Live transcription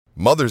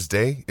Mother's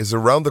Day is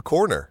around the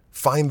corner.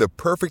 Find the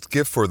perfect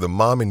gift for the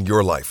mom in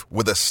your life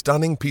with a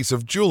stunning piece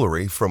of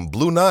jewelry from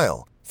Blue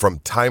Nile. From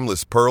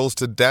timeless pearls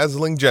to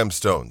dazzling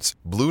gemstones,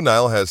 Blue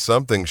Nile has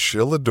something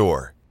she'll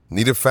adore.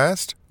 Need it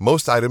fast?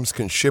 Most items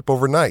can ship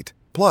overnight.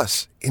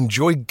 Plus,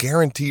 enjoy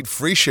guaranteed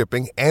free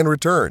shipping and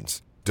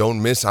returns.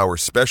 Don't miss our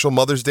special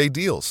Mother's Day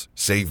deals.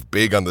 Save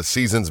big on the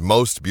season's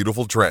most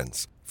beautiful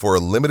trends. For a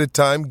limited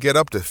time, get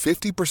up to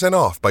 50%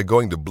 off by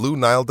going to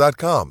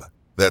BlueNile.com.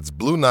 That's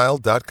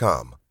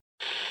BlueNile.com.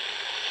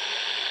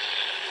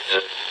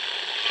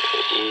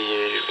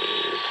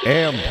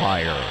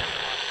 Empire.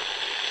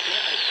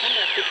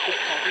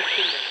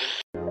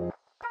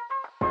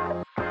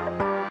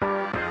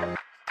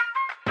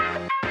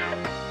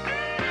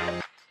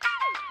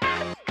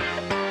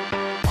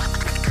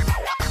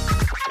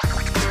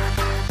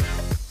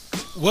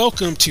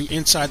 Welcome to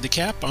Inside the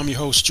Cap. I'm your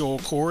host, Joel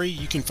Corey.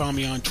 You can find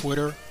me on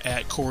Twitter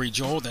at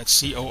CoreyJoel.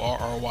 That's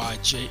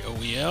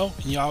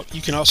CorryJoel. And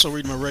you can also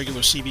read my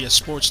regular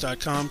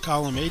CBSSports.com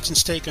column,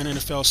 Agent's Take on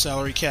NFL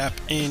salary cap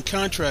and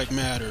contract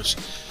matters.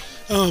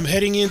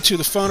 Heading into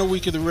the final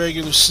week of the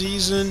regular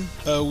season,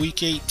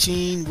 week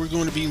 18, we're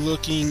going to be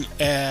looking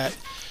at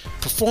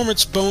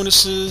performance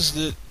bonuses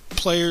that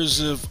players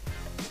have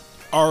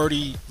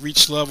already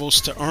reached levels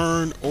to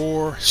earn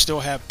or still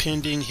have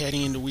pending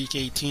heading into week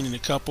 18, and a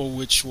couple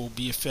which will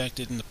be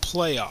affected in the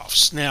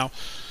playoffs. Now,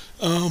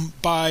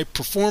 by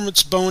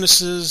performance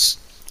bonuses,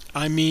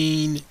 I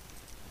mean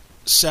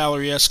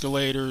salary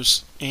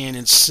escalators and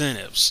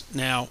incentives.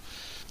 Now,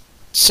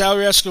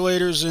 salary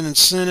escalators and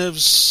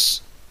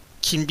incentives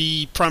can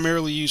be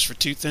primarily used for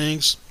two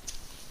things.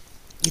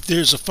 If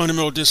there's a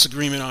fundamental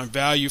disagreement on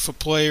value for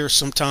players,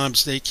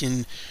 sometimes they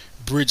can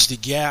bridge the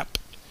gap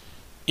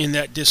in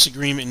that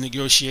disagreement and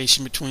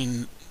negotiation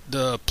between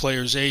the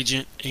player's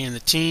agent and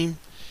the team.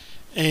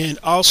 And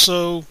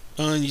also,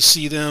 you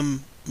see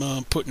them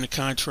put in the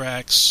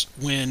contracts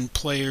when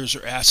players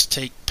are asked to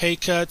take pay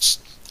cuts,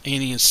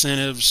 and the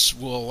incentives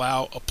will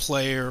allow a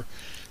player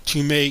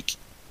to make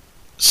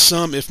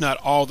some, if not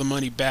all, the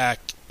money back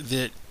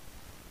that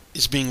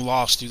is being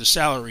lost through the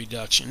salary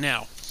reduction.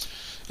 Now,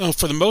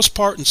 for the most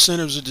part,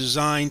 incentives are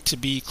designed to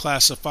be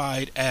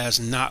classified as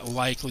not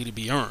likely to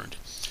be earned.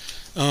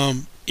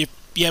 If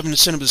you have an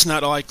incentive that's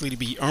not likely to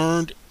be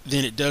earned,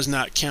 then it does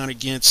not count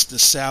against the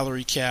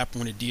salary cap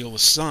when a deal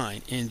is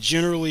signed. And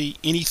generally,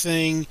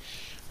 anything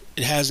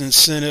that has an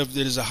incentive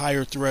that is a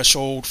higher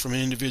threshold from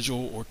an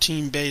individual or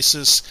team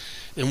basis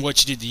than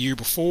what you did the year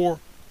before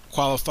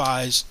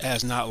qualifies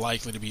as not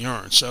likely to be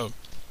earned. So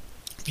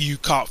if you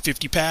caught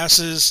 50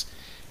 passes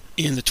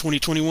in the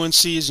 2021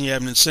 season, you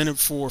have an incentive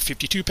for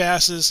 52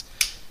 passes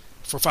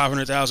for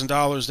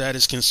 $500,000, that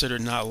is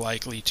considered not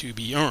likely to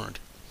be earned.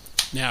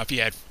 Now, if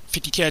you had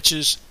 50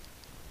 catches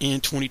in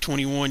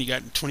 2021, you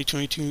got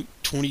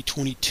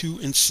 2022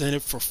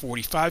 incentive for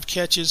 45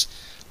 catches,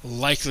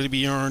 likely to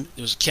be earned.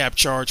 There's a cap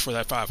charge for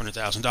that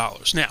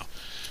 $500,000. Now,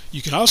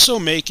 you can also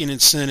make an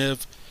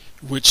incentive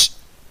which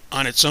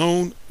on its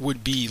own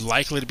would be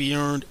likely to be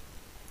earned,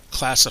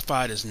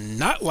 classified as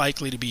not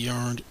likely to be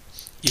earned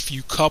if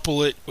you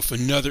couple it with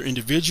another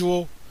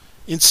individual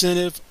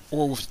incentive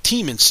or with a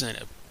team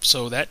incentive.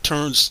 So that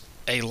turns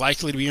a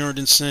likely to be earned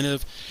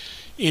incentive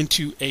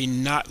into a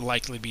not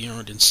likely to be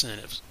earned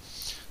incentive.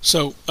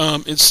 So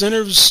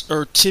incentives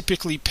are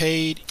typically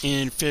paid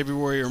in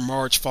February or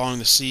March following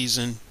the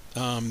season.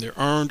 They're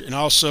earned, and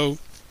also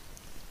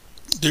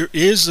there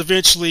is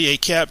eventually a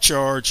cap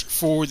charge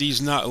for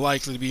these not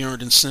likely to be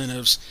earned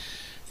incentives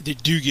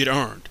that do get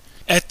earned.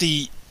 At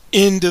the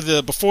end of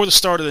before the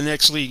start of the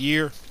next league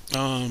year,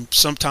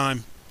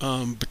 sometime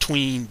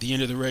between the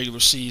end of the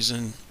regular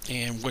season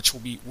and which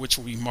will be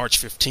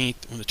March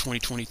 15th when the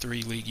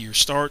 2023 league year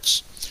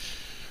starts,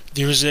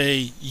 there's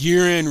a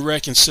year-end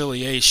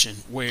reconciliation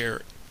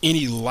where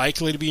any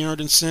likely to be earned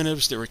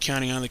incentives that were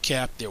counting on the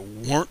cap that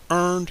weren't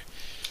earned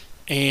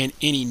and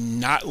any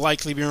not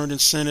likely to be earned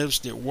incentives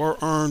that were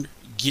earned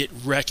get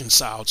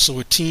reconciled. So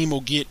a team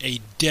will get a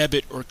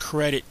debit or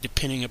credit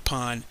depending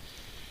upon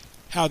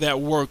how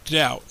that worked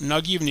out. And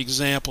I'll give you an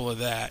example of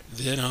that.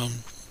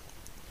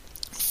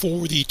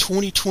 For the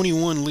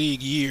 2021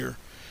 league year,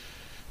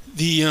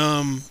 the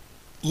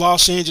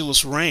Los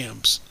Angeles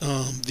Rams,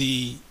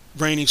 the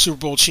reigning Super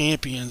Bowl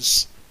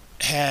champions,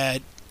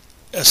 had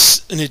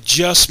an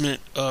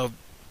adjustment of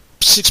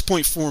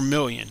 $6.4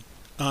 million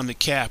on the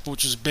cap,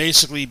 which is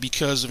basically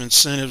because of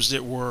incentives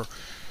that were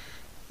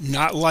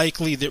not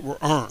likely that were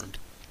earned.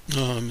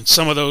 And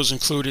some of those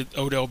included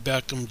Odell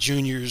Beckham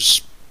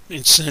Jr.'s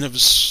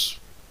incentives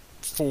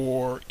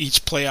for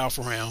each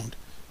playoff round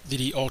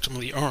that he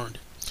ultimately earned.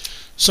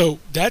 So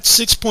that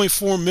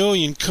 $6.4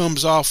 million came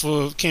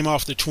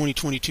off the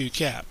 2022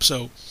 cap.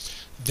 So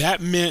that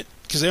meant,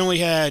 because they only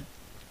had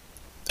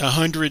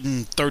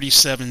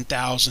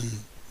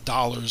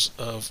 $137,000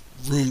 of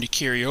room to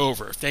carry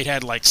over. If they'd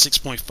had like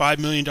 $6.5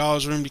 million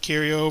room to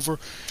carry over,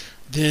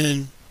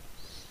 then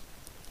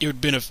it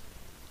would have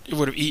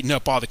eaten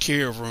up all the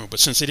carryover room. But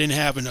since they didn't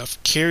have enough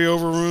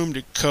carryover room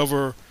to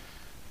cover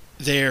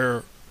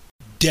their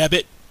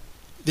debit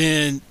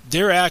then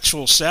their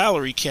actual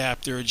salary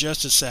cap, their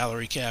adjusted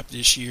salary cap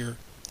this year,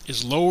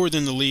 is lower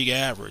than the league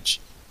average.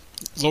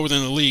 Lower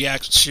than the league,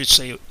 should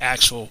say,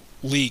 actual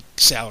league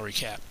salary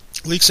cap.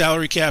 League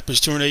salary cap is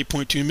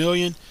 $208.2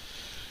 million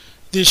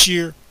this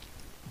year.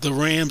 The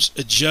Rams'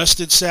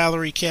 adjusted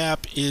salary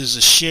cap is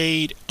a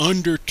shade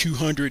under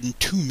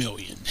 $202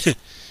 million.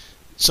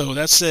 So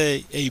that's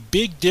a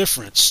big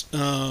difference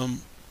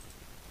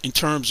in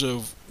terms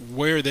of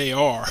where they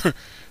are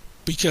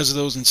because of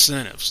those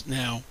incentives.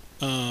 Now,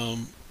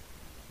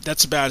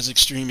 that's about as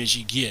extreme as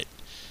you get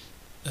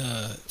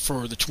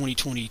for the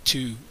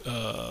 2022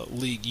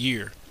 league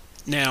year.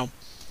 Now,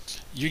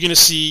 you're going to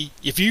see,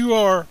 if you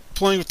are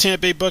playing with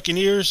Tampa Bay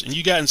Buccaneers and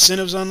you got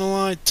incentives on the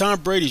line,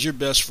 Tom Brady's your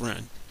best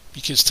friend,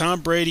 because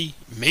Tom Brady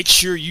makes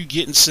sure you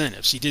get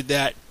incentives. He did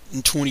that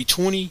in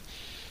 2020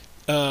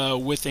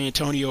 with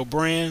Antonio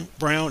Brown.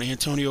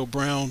 Antonio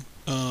Brown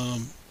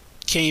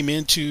came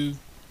into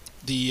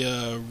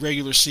the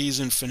regular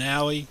season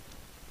finale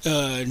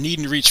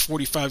needing to reach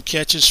 45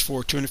 catches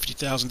for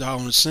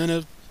 $250,000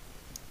 incentive.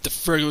 The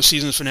regular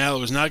season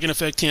finale was not going to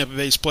affect Tampa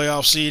Bay's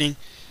playoff seeding.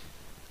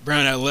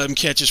 Brown had 11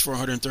 catches for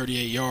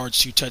 138 yards,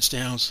 2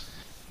 touchdowns.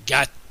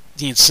 Got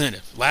the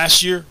incentive.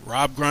 Last year,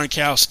 Rob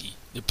Gronkowski.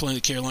 They're playing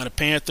the Carolina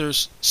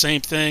Panthers.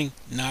 Same thing,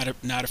 not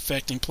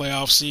affecting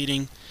playoff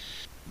seeding.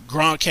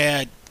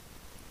 Gronk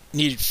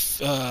needed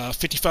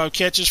 55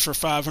 catches for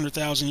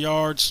 500,000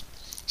 yards,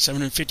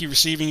 750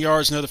 receiving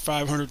yards, another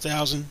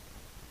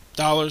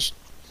 $500,000.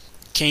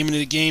 Came into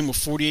the game with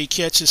 48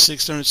 catches,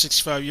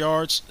 665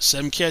 yards,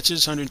 7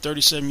 catches,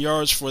 137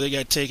 yards before they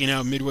got taken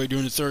out midway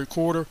during the third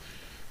quarter.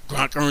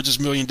 Gronk earns his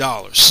 $1 million.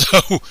 So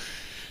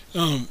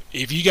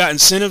if you got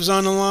incentives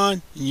on the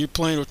line and you're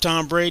playing with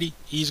Tom Brady,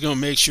 he's going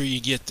to make sure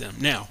you get them.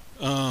 Now,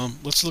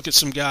 let's look at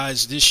some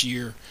guys this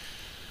year,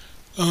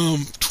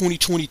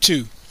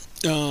 2022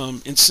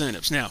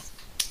 incentives. Now,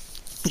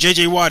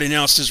 J.J. Watt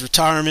announced his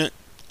retirement,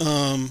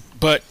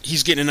 but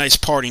he's getting a nice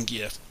parting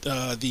gift.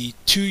 The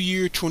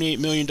 2-year, $28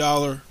 million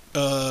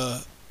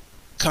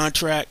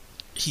contract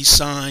he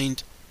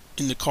signed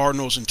in the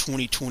Cardinals in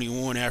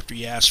 2021 after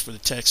he asked for the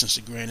Texans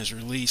to grant his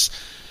release.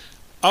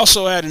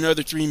 Also add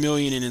another $3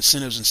 million in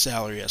incentives and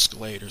salary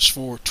escalators.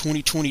 For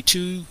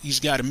 2022, he's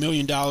got $1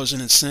 million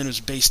in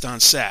incentives based on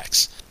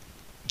sacks.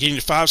 Getting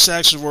to 5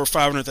 sacks is worth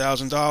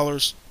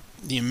 $500,000.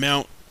 The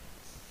amount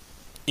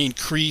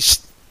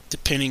increased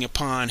depending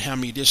upon how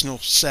many additional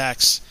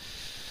sacks.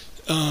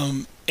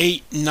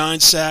 8 and 9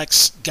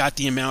 sacks got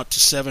the amount to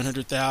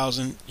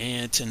 $700,000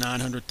 and to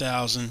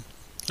 $900,000.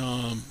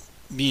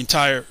 The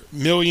entire $1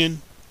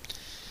 million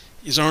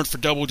is earned for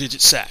double-digit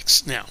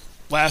sacks. Now,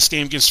 last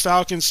game against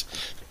Falcons,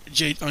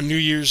 on New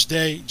Year's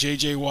Day,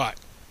 J.J. Watt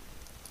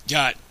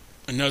got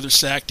another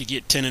sack to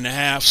get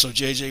 10.5. So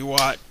J.J.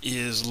 Watt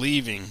is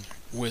leaving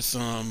with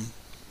 $1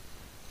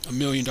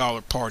 million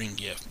parting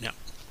gift. Now,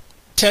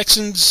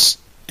 Texans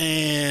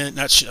and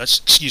I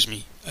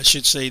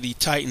should say the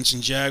Titans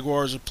and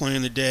Jaguars are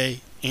playing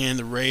today, and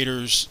the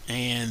Raiders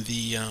and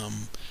the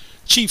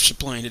Chiefs are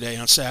playing today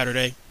on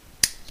Saturday.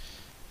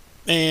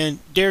 And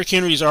Derrick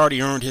Henry's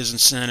already earned his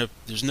incentive.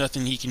 There's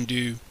nothing he can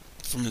do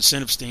from an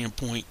incentive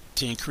standpoint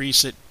to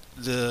increase it.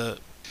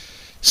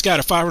 He's got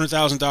a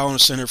 $500,000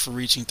 incentive for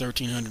reaching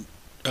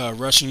 1,300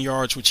 rushing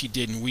yards, which he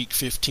did in Week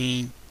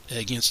 15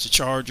 against the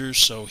Chargers,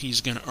 so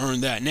he's going to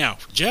earn that. Now,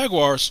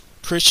 Jaguars,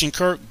 Christian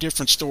Kirk,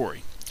 different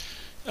story.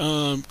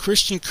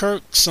 Christian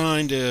Kirk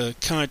signed a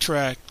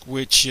contract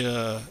which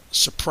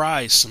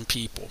surprised some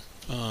people.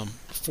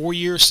 4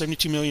 years,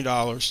 $72 million.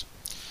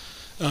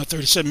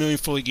 $37 million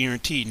fully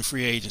guaranteed in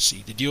free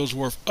agency. The deal is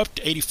worth up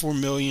to $84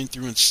 million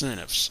through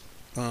incentives.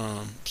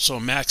 So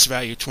a max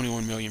value of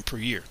 $21 million per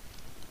year.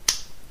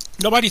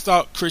 Nobody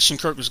thought Christian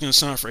Kirk was going to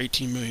sign for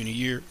 $18 million a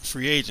year in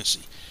free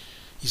agency.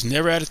 He's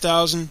never had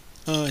 1,000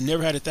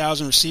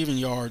 receiving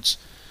yards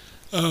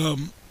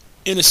in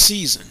a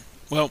season.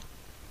 Well,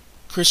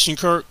 Christian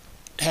Kirk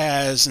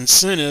has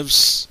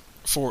incentives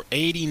for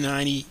 80,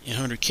 90, and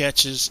 100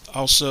 catches.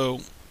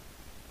 Also,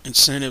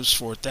 incentives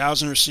for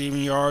 1,000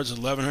 receiving yards,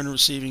 1,100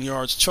 receiving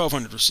yards,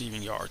 1,200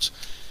 receiving yards.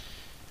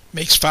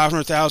 Makes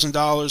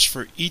 $500,000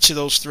 for each of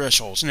those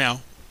thresholds.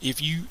 Now,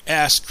 if you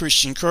ask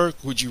Christian Kirk,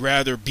 would you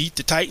rather beat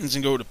the Titans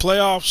and go to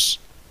playoffs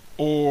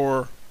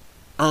or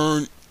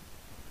earn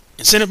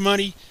incentive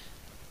money?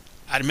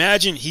 I'd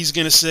imagine he's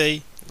going to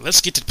say,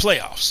 let's get to the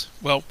playoffs.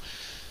 Well,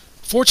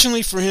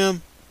 fortunately for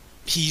him,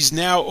 he's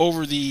now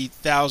over the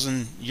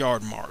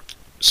 1,000-yard mark.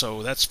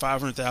 So that's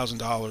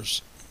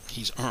 $500,000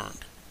 he's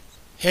earned.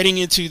 Heading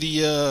into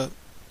the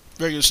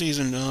regular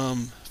season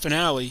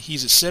finale,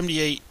 he's at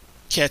 78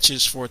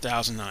 catches for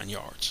 1,009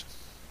 yards.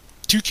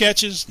 2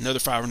 catches, another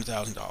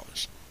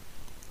 $500,000.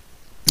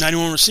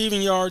 91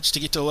 receiving yards to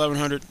get to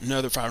 1,100,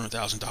 another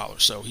 $500,000.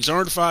 So he's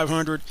earned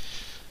 $500,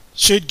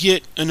 should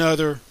get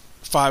another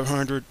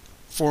 $500,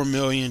 $4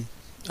 million.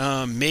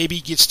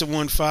 Maybe gets to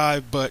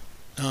 1.5, but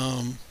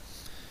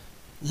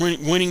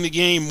winning the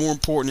game more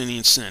important than the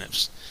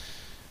incentives.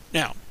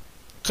 Now,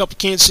 a couple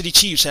Kansas City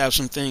Chiefs have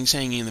some things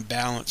hanging in the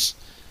balance.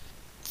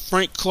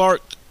 Frank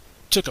Clark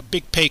took a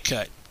big pay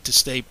cut to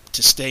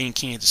stay in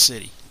Kansas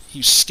City. He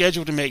was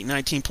scheduled to make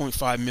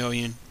 $19.5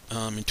 million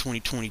in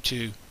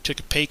 2022. Took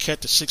a pay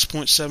cut to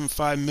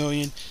 $6.75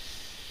 million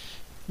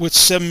with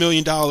 $7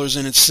 million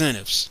in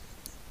incentives.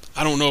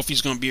 I don't know if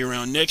he's going to be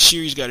around next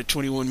year. He's got a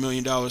 $21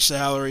 million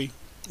salary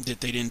that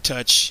they didn't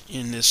touch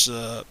in this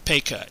pay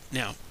cut.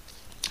 Now,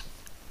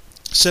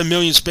 $7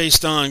 million is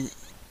based on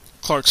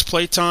Clark's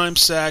playtime,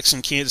 sacks,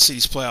 and Kansas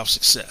City's playoff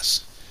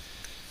success.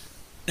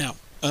 Now,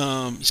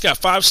 he's got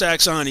 5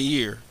 sacks on a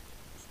year.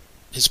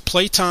 His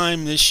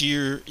playtime this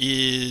year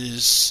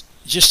is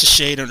just a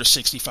shade under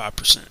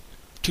 65%.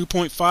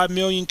 $2.5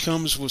 million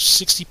comes with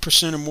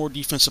 60% or more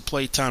defensive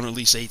playtime and at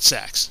least 8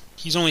 sacks.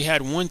 He's only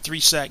had 1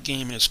 3-sack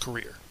game in his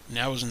career, and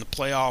that was in the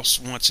playoffs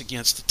once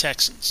against the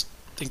Texans.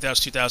 I think that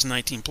was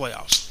 2019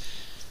 playoffs.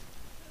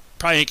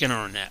 Probably ain't going to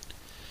earn that.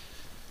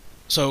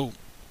 So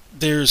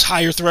there's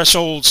higher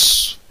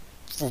thresholds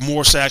for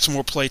more sacks,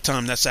 more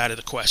playtime. That's out of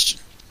the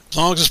question. As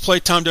long as his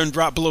playtime doesn't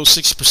drop below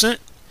 60%,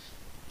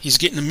 he's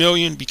getting $1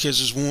 million because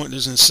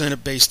there's an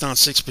incentive based on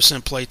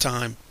 6%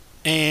 playtime,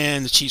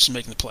 and the Chiefs are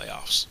making the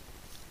playoffs.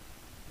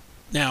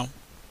 Now,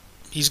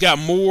 he's got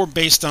more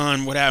based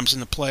on what happens in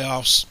the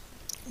playoffs,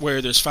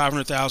 where there's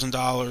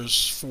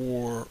 $500,000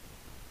 for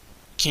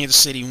Kansas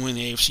City win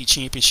the AFC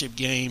Championship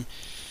game,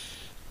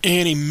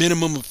 and a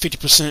minimum of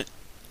 50%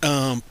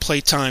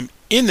 playtime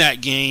in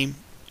that game,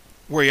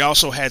 where he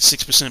also had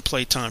 6%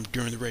 playtime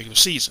during the regular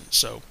season.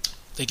 So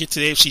they get to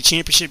the AFC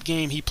Championship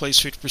game, he plays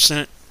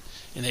 50%,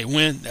 and they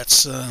win.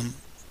 That's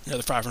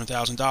another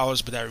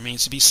 $500,000, but that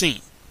remains to be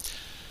seen.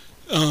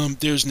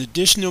 There's an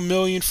additional $1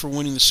 million for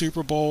winning the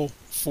Super Bowl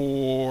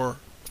for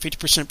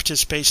 50%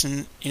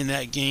 participation in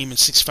that game and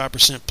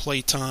 65%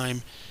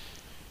 playtime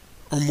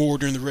or more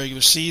during the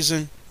regular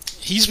season.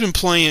 He's been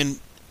playing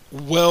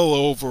well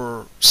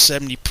over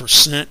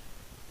 70%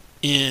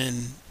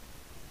 in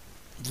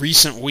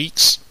recent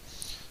weeks.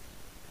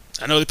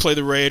 I know they play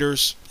the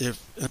Raiders.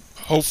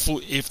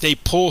 Hopefully, if they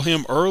pull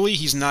him early,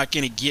 he's not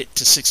going to get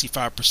to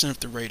 65% if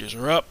the Raiders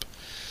are up.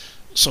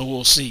 So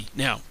we'll see.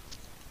 Now,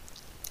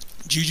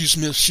 Juju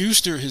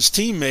Smith-Schuster, his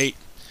teammate,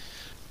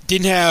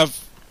 didn't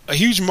have a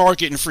huge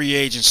market in free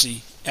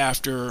agency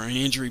after an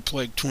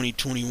injury-plagued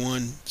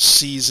 2021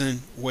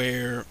 season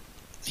where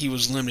he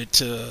was limited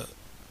to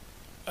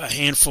a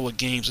handful of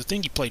games. I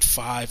think he played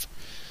 5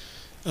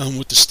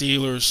 with the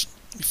Steelers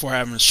before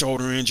having a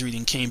shoulder injury,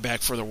 then came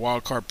back for the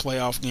wild card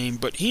playoff game.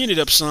 But he ended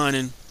up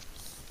signing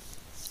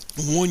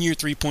a 1-year,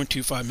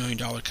 $3.25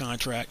 million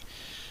contract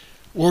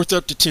worth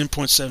up to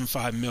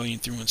 $10.75 million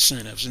through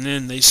incentives. And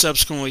then they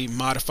subsequently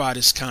modified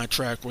his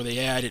contract where they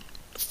added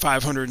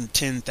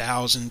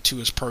 $510,000 to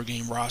his per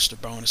game roster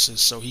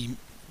bonuses. So he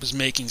was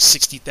making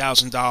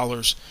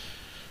 $60,000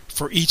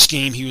 for each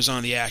game he was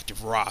on the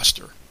active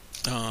roster.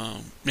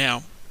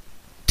 Now,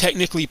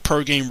 technically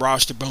per game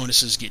roster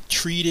bonuses get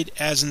treated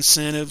as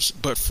incentives,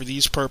 but for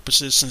these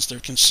purposes, since they're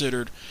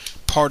considered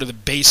part of the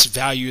base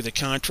value of the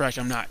contract,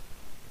 I'm not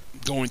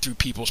going through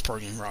people's per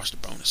game roster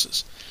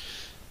bonuses.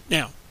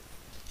 Now,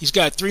 he's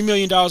got $3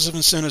 million of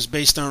incentives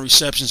based on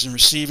receptions and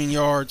receiving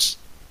yards.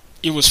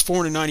 It was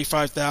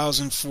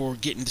 $495,000 for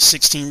getting to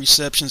 16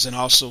 receptions and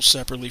also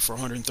separately for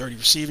 130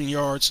 receiving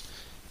yards.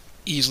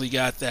 Easily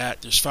got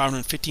that. There's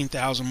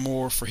 $515,000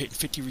 more for hitting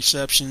 50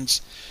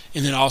 receptions,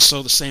 and then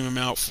also the same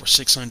amount for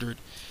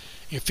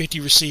 650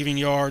 receiving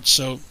yards.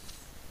 So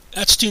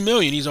that's $2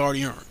 million he's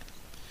already earned.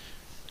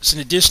 It's an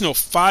additional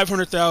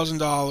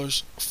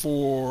 $500,000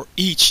 for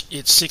each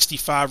at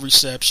 65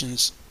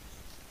 receptions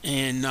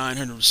and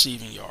 900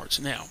 receiving yards.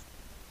 Now,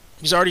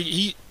 he's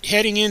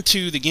heading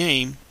into the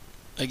game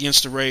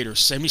against the Raiders,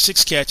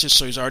 76 catches,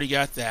 so he's already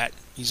got that.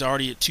 He's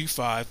already at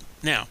 2.5.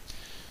 Now,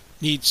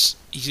 he's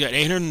got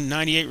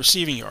 898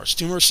 receiving yards.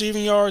 2 more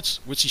receiving yards,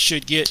 which he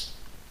should get.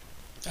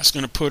 That's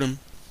going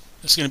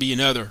to be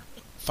another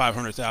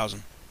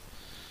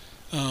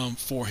 $500,000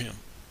 for him.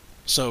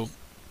 So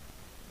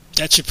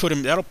that should put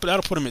him. That'll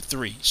put him at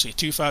 3. So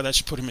 2.5. That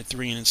should put him at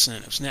 3 in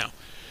incentives. Now,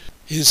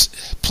 his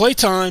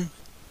playtime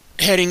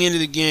heading into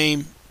the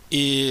game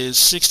is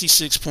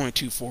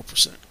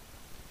 66.24%.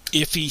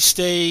 If he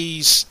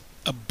stays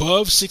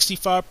above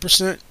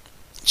 65%,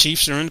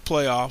 Chiefs are in the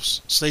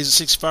playoffs.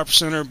 Stays at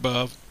 65% or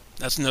above,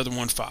 that's another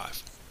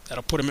 1.5.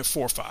 That'll put him at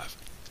 4.5.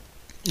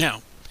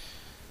 Now,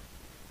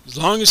 as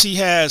long as he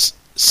has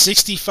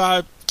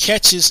 65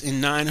 catches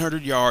and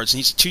 900 yards, and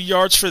he's 2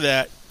 yards for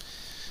that,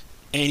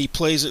 and he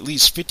plays at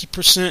least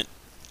 50%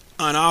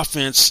 on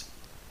offense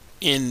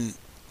in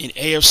an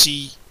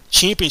AFC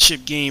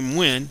Championship game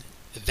win,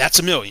 that's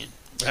 $1 million.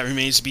 That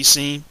remains to be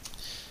seen.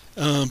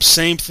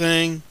 Same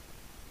thing,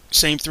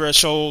 same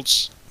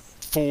thresholds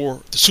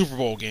for the Super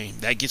Bowl game.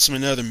 That gets him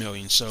another $1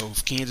 million. So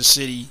if Kansas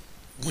City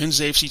wins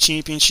the AFC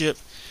Championship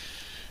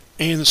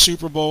and the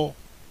Super Bowl,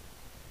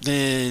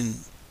 then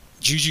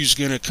Juju's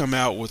going to come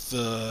out with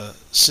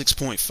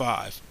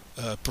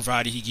 6.5,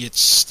 provided he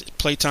gets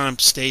playtime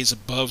stays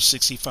above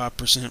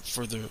 65%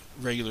 for the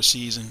regular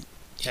season.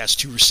 He has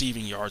 2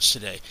 receiving yards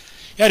today.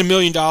 He had $1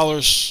 million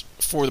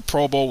for the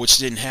Pro Bowl, which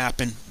didn't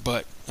happen,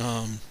 but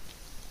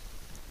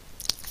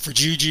For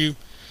Juju,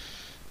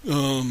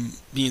 the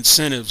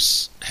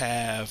incentives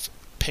have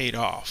paid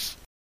off.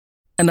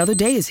 Another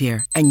day is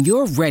here, and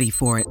you're ready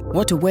for it.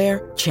 What to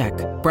wear? Check.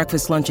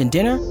 Breakfast, lunch, and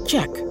dinner?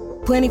 Check.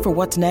 Planning for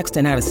what's next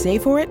and how to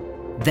save for it?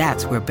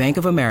 That's where Bank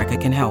of America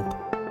can help.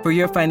 For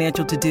your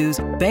financial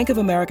to-dos, Bank of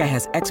America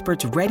has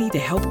experts ready to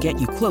help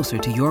get you closer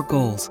to your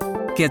goals.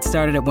 Get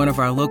started at one of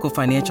our local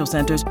financial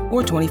centers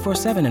or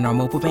 24/7 in our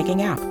mobile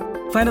banking app.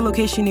 Find a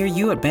location near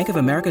you at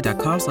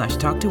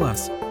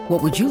bankofamerica.com/talktous.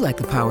 What would you like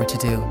the power to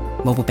do?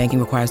 Mobile banking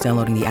requires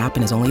downloading the app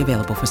and is only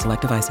available for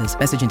select devices.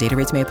 Message and data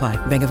rates may apply.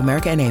 Bank of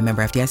America N.A.,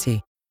 member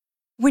FDIC.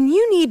 When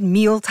you need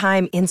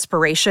mealtime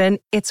inspiration,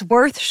 it's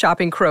worth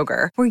shopping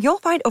Kroger, where you'll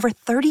find over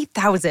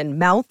 30,000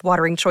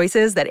 mouth-watering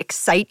choices that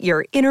excite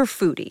your inner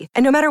foodie.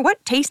 And no matter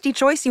what tasty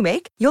choice you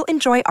make, you'll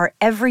enjoy our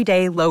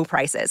everyday low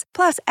prices,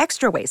 plus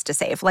extra ways to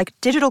save, like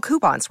digital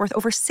coupons worth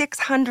over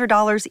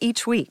 $600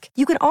 each week.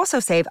 You can also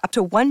save up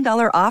to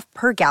 $1 off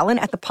per gallon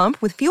at the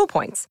pump with fuel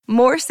points.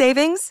 More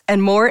savings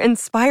and more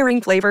inspiring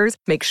flavors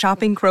make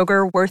shopping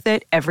Kroger worth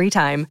it every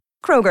time.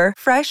 Kroger,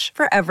 fresh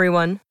for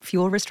everyone.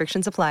 Fuel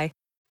restrictions apply.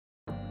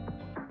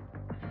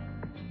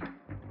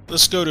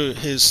 Let's go to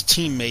his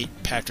teammate,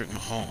 Patrick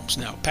Mahomes.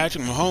 Now,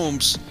 Patrick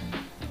Mahomes,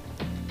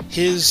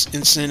 his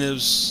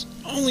incentives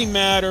only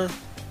matter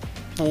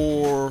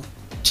for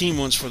team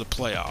wins for the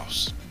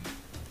playoffs.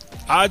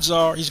 Odds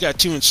are he's got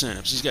two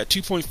incentives. He's got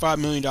 $2.5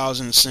 million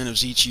in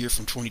incentives each year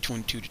from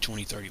 2022 to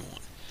 2031.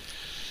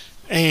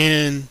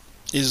 And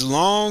as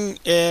long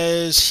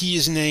as he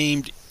is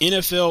named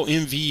NFL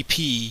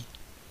MVP,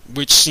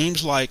 which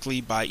seems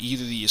likely by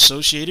either the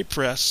Associated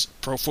Press,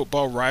 Pro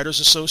Football Writers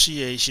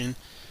Association,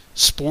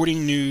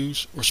 Sporting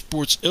News, or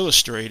Sports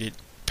Illustrated,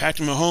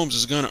 Patrick Mahomes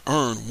is going to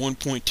earn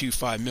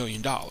 $1.25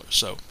 million.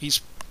 So he's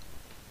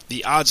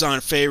the odds-on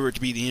favorite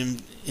to be the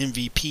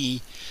MVP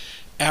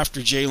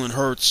after Jalen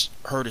Hurts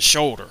hurt his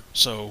shoulder.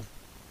 So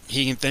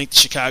he can thank the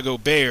Chicago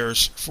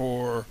Bears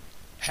for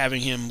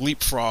having him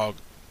leapfrog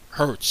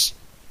Hurts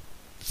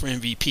for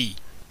MVP.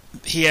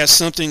 He has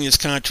something in his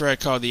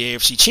contract called the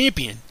AFC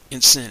Champion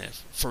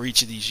incentive for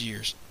each of these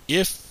years.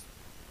 If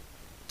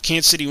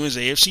Kansas City wins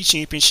the AFC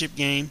Championship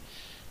game,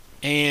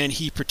 and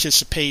he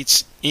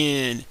participates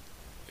in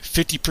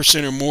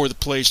 50% or more of the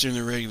plays during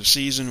the regular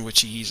season,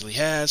 which he easily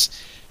has,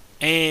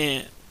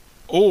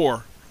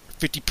 or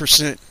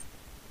 50%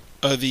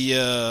 of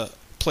the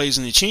plays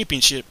in the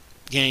championship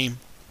game,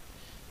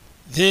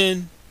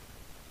 then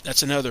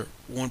that's another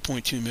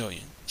 $1.2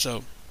 million.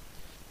 So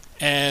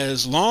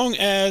as long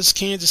as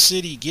Kansas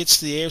City gets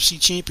to the AFC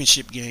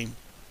Championship game,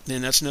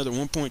 then that's another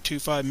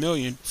 $1.25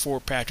 million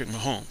for Patrick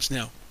Mahomes.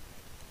 Now,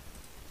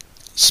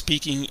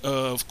 speaking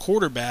of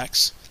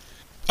quarterbacks,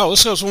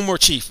 let's go with one more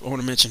Chief I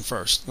want to mention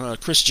first.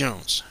 Chris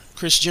Jones.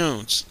 Chris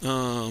Jones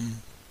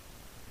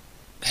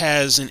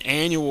has an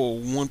annual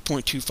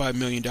 $1.25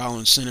 million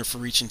incentive for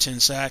reaching 10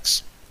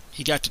 sacks.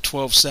 He got to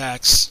 12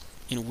 sacks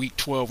in Week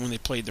 12 when they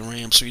played the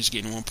Rams, so he's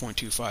getting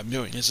 $1.25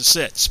 million. As I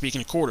said, speaking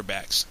of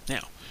quarterbacks.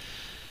 Now,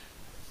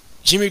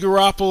 Jimmy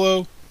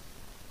Garoppolo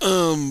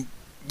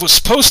was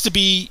supposed to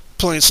be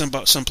playing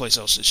someplace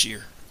else this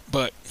year,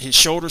 but his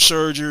shoulder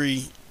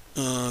surgery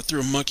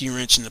threw a monkey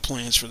wrench in the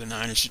plans for the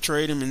Niners to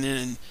trade him. And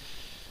then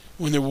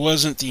when there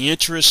wasn't the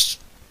interest,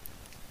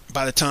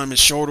 by the time his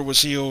shoulder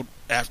was healed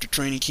after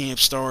training camp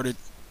started,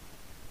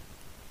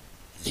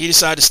 he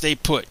decided to stay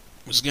put.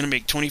 Was going to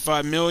make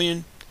 $25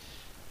 million,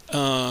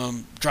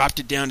 dropped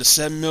it down to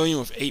 $7 million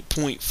with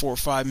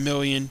 $8.45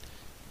 million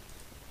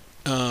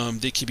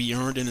that could be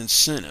earned in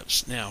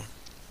incentives. Now,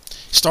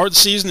 start the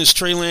season as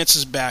Trey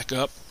Lance's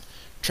backup.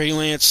 Trey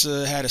Lance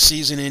had a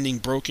season-ending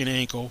broken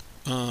ankle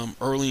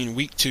early in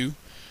Week 2.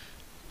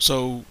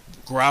 So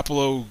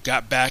Garoppolo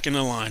got back in the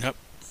lineup.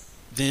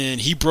 Then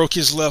he broke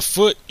his left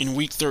foot in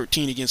Week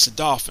 13 against the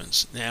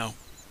Dolphins. Now,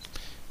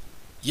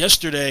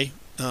 yesterday,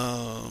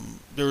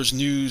 there was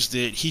news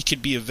that he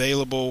could be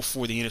available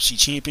for the NFC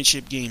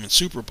Championship game and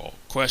Super Bowl.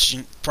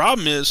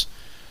 Problem is,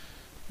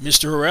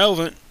 Mr.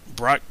 Irrelevant,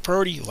 Brock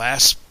Purdy,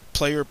 last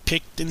player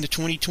picked in the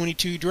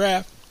 2022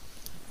 draft,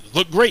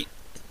 looked great.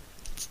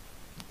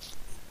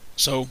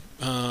 So,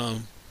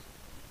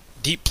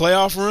 deep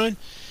playoff run.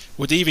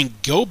 Would they even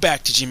go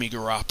back to Jimmy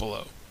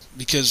Garoppolo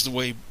because the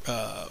way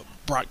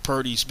Brock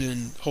Purdy's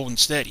been holding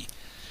steady?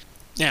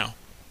 Now,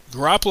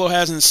 Garoppolo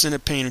has an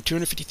incentive paying him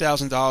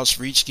 $250,000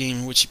 for each game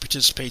in which he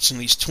participates in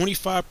at least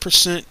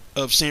 25%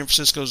 of San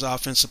Francisco's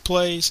offensive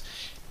plays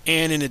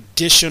and an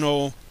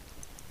additional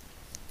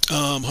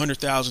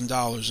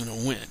 $100,000 in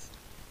a win.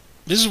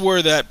 This is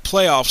where that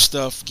playoff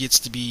stuff gets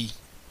to be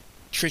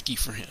tricky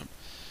for him.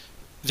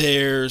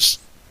 There's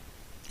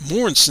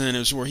more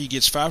incentives where he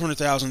gets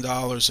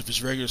 $500,000 if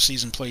his regular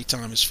season play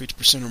time is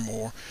 50% or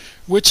more,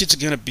 which it's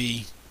going to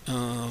be.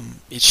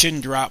 It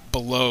shouldn't drop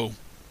below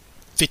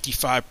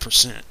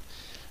 55%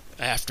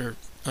 after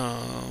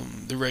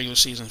the regular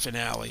season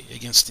finale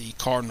against the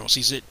Cardinals.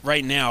 He's at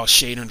right now a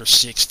shade under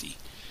 60.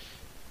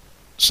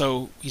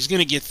 So he's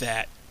going to get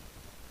that.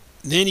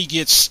 Then he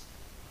gets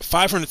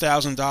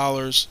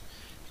 $500,000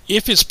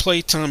 if his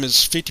play time is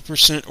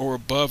 50% or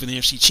above in the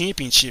NFC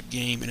Championship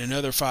game, and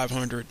another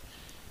 500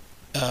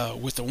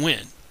 with a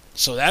win.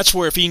 So that's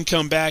where if he can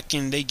come back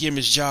and they give him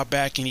his job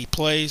back and he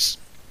plays,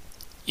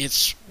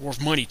 it's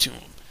worth money to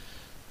him.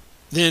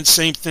 Then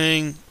same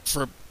thing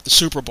for the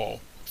Super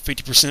Bowl.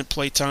 50%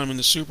 play time in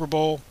the Super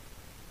Bowl,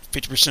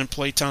 50%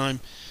 play time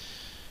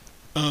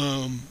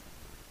in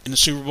the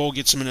Super Bowl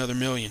gets him another $1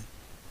 million.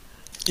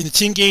 In the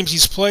 10 games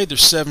he's played,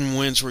 there's 7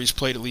 wins where he's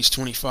played at least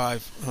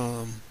 25%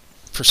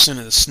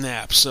 of the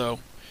snaps. So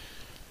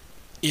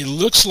it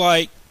looks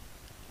like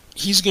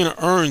he's going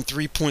to earn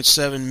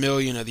 $3.7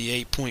 million of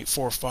the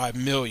 $8.45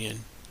 million,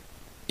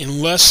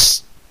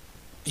 unless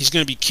he's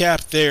going to be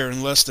capped there,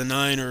 unless the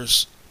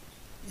Niners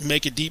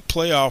make a deep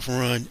playoff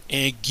run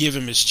and give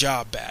him his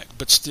job back.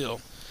 But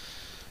still,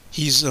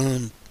 he's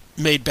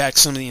made back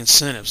some of the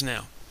incentives.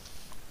 Now,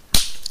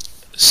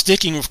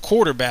 sticking with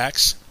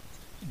quarterbacks,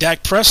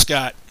 Dak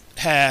Prescott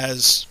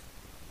has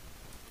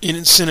an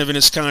incentive in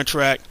his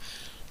contract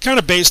kind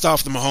of based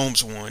off the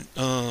Mahomes one.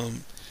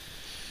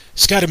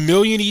 He's got $1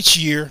 million each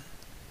year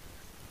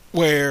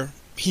where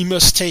he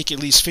must take at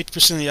least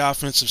 50% of the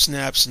offensive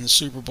snaps in the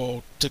Super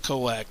Bowl to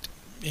collect,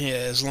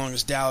 as long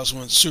as Dallas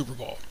wins the Super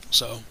Bowl.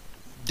 So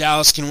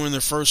Dallas can win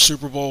their first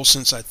Super Bowl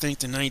since, I think,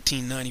 the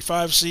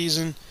 1995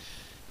 season,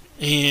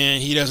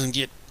 and he doesn't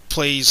get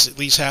plays at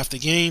least half the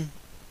game,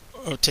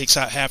 or takes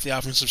out half the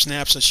offensive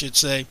snaps, I should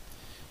say.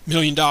 $1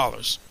 million.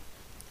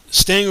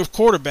 Staying with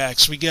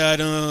quarterbacks, we got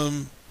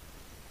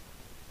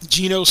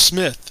Geno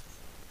Smith,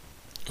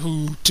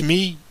 who, to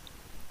me,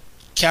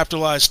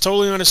 capitalized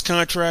totally on his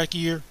contract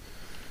year,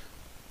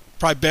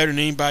 probably better than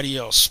anybody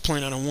else,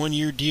 playing on a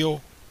 1-year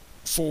deal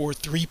for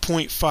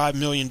 $3.5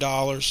 million.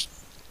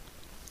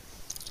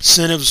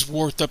 Incentives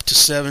worth up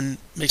to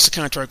makes the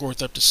contract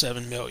worth up to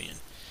 $7 million.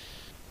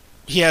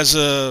 He has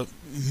 $1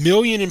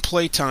 million in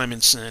playtime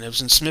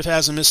incentives, and Smith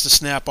hasn't missed a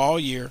snap all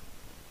year,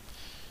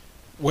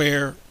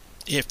 where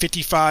at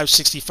 55,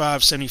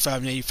 65,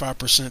 75, and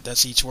 85%,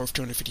 that's each worth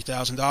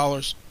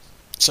 $250,000.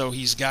 So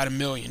he's got $1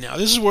 million. Now,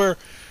 this is where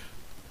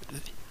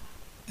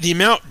the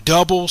amount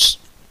doubles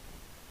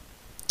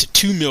to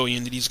 $2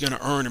 million that he's going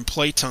to earn in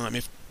playtime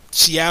if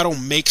Seattle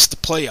makes the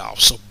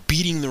playoffs. So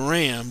beating the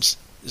Rams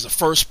is the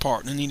first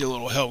part, and they need a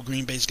little help.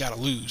 Green Bay's got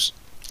to lose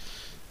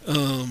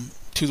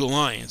to the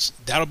Lions.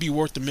 That'll be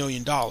worth $1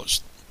 million.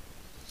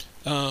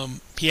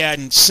 He had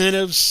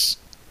incentives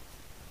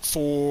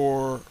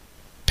for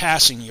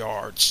passing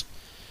yards.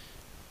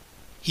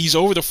 He's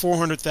over the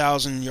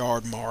 400,000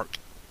 yard mark,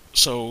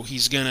 so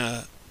he's going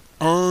to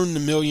earn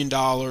 $1 million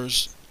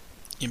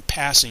in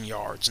passing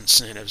yards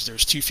incentives.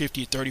 There's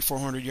 250 at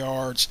 3,400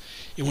 yards.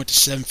 It went to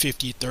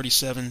 750 at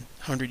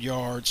 3,700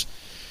 yards.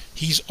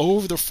 He's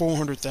over the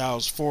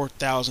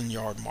 4,000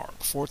 yard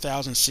mark,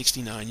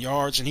 4,069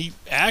 yards, and he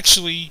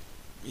actually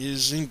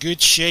is in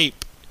good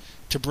shape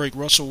to break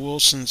Russell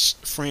Wilson's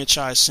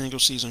franchise single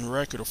season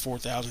record of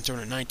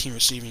 4,219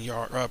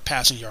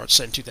 passing yards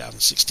set in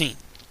 2016.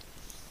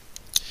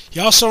 He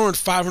also earned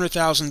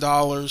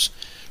 $500,000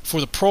 for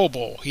the Pro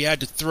Bowl. He had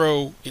to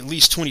throw at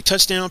least 20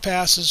 touchdown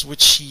passes,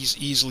 which he's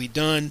easily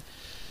done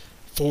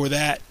for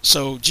that.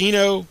 So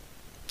Geno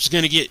is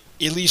going to get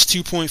at least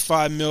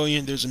 $2.5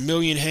 million. There's $1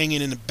 million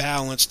hanging in the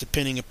balance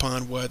depending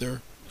upon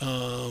whether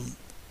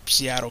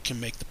Seattle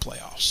can make the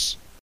playoffs.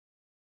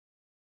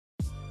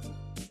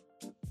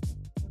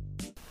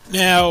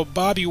 Now,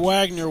 Bobby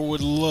Wagner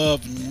would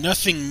love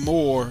nothing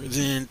more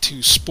than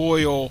to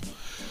spoil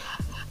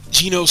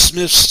Geno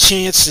Smith's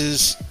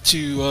chances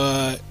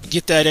to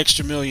get that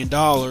extra $1 million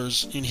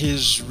in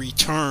his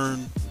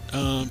return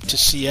to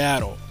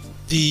Seattle.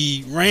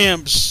 The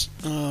Rams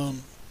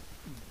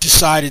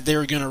decided they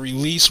were going to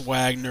release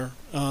Wagner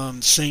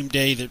the same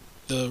day that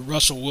the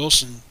Russell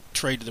Wilson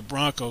trade to the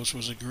Broncos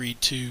was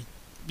agreed to,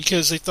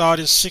 because they thought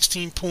his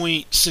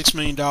 $16.6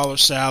 million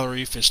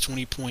salary for his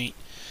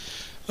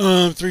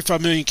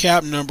 $20.35 million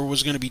cap number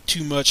was going to be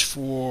too much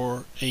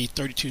for a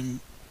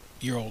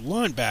 32-year-old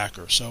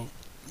linebacker. So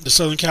the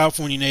Southern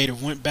California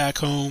native went back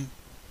home,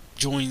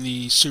 joined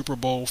the Super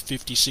Bowl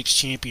 56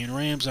 champion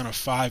Rams on a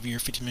 5-year,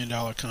 $50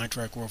 million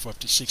contract worth up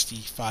to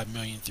 $65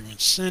 million through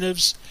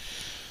incentives.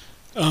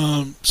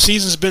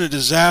 Season's been a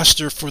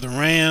disaster for the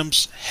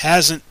Rams.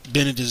 Hasn't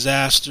been a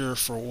disaster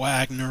for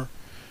Wagner.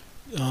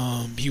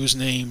 He was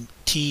named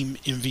team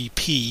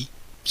MVP.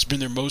 He's been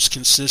their most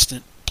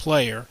consistent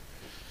player.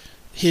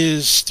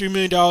 His $3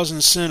 million in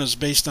incentives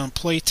based on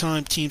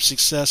playtime, team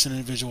success, and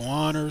individual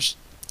honors.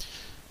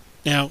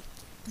 Now,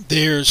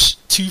 there's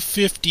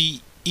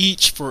 $250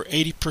 each for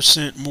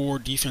 80% more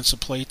defensive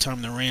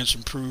playtime. The Rams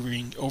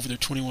improving over their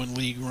 21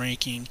 league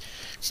ranking,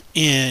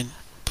 and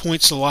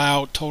points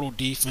allowed, total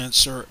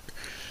defense, or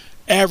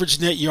average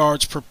net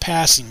yards per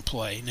passing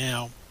play.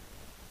 Now,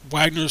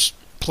 Wagner's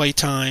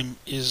playtime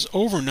is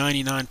over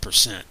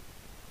 99%.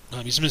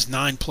 He's missed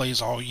 9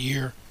 plays all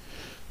year.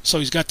 So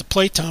he's got the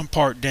playtime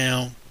part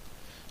down,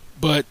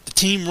 but the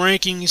team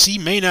rankings, he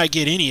may not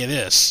get any of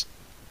this,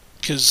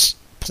 because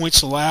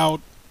points allowed,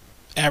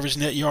 average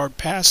net yard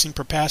passing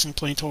per passing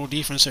play, and total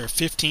defense, they're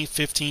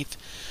 15th,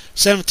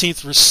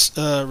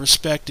 17th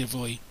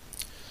respectively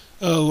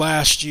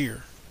last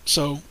year.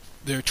 So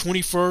they're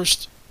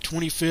 21st,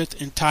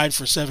 25th, and tied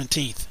for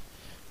 17th.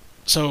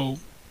 So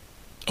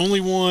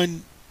only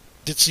one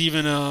that's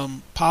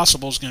even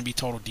possible is going to be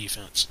total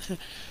defense.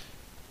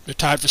 They're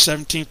tied for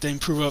 17th. They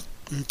improve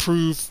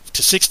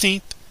to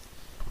 16th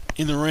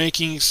in the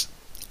rankings.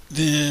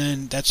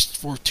 Then that's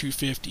for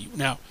 250.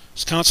 Now,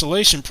 his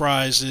consolation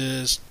prize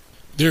is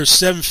there's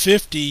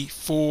 750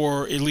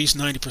 for at least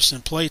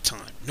 90% play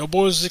time.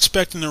 Nobody was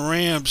expecting the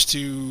Rams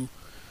to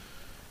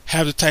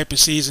have the type of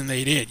season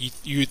they did.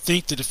 You would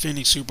think the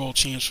defending Super Bowl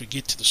champs would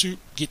get to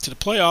the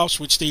playoffs,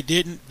 which they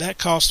didn't. That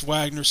cost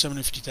Wagner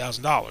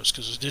 $750,000 because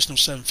there's additional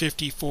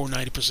 $750 for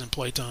 90%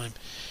 play time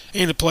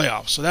in the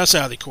playoffs. So that's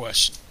out of the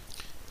question.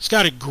 He's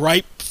got a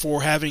gripe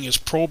for having his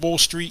Pro Bowl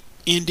streak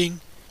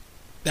ending.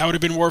 That would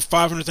have been worth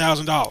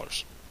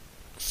 $500,000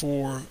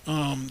 for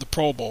the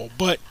Pro Bowl.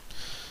 But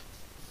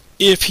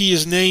if he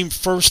is named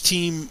first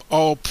team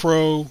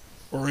All-Pro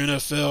or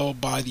NFL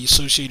by the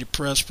Associated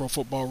Press, Pro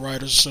Football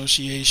Writers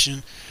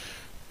Association,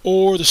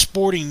 or the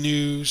Sporting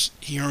News,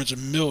 he earns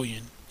 $1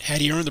 million.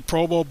 Had he earned the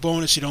Pro Bowl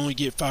bonus, he'd only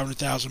get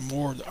 $500,000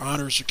 more. The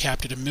honors are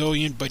capped at $1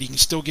 million, but he can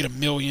still get $1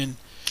 million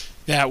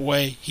that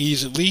way.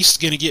 He's at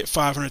least going to get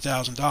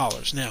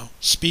 $500,000. Now,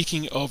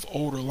 speaking of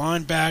older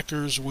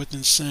linebackers with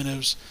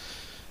incentives,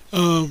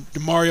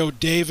 Demario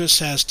Davis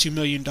has $2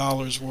 million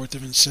worth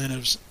of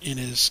incentives in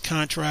his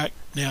contract.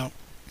 Now,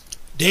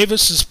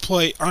 Davis has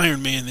played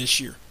Iron Man this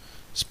year.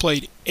 He's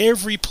played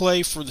every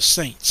play for the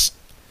Saints.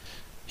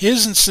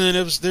 His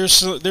incentives,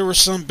 there were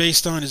some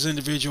based on his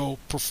individual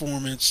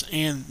performance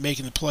and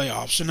making the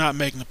playoffs. They're not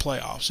making the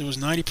playoffs. It was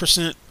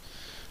 90%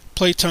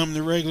 play time in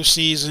the regular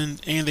season,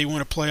 and they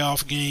win a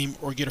playoff game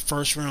or get a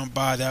first-round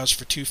bye. That was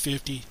for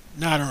 $250,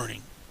 not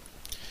earning.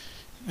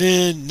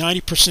 Then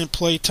 90%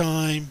 play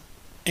time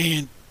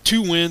and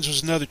 2 wins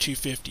was another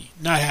 $250,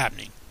 not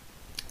happening.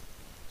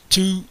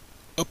 2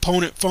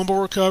 opponent fumble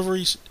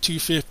recoveries,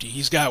 $250.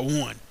 He's got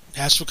 1.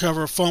 Has to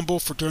recover a fumble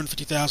for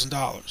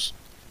 $250,000.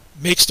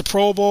 Makes the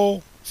Pro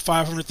Bowl,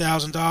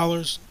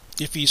 $500,000.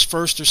 If he's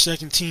first or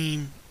second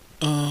team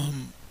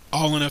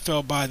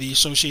All-NFL by the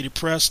Associated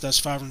Press,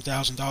 that's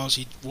 $500,000.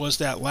 He was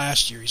that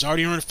last year. He's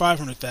already earned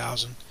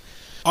 $500,000.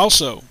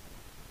 Also,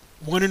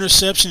 1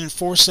 interception and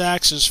 4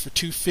 sacks is for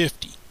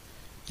 $250.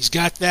 He's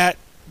got that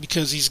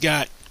because he's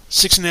got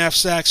 6.5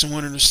 sacks and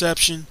 1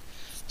 interception.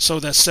 So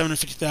that's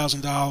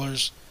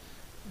 $750,000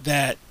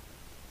 that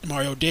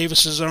Mario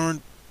Davis has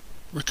earned.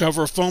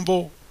 Recover a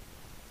fumble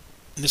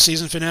in the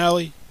season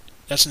finale,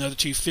 that's another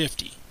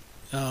 $250.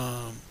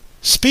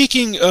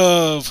 Speaking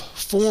of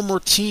former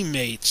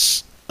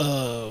teammates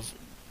of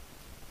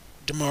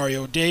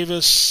Demario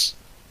Davis,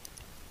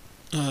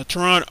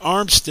 Teron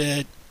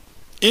Armstead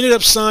ended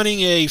up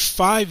signing a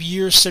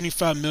 5-year,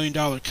 $75 million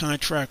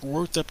contract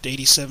worth up to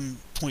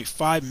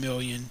 $87.5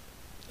 million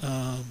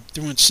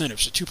through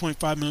incentives. So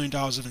 $2.5 million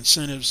of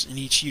incentives in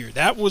each year.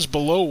 That was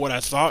below what I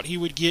thought he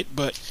would get,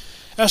 but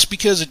that's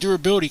because of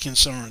durability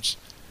concerns.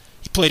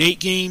 He played 8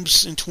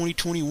 games in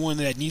 2021.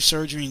 They had knee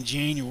surgery in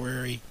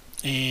January,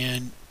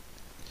 and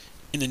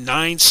in the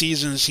 9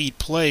 seasons he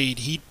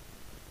played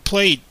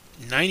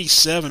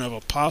 97 of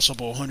a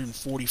possible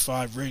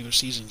 145 regular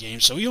season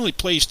games. So he only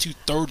plays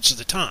 2/3 of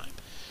the time.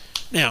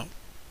 Now,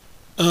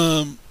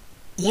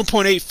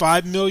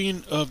 $1.85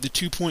 million of the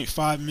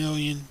 $2.5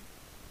 million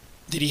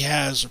that he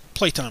has are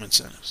playtime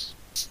incentives.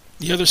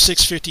 The other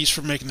 $650 is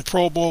for making the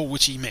Pro Bowl,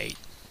 which he made.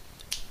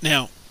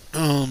 Now,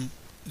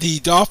 the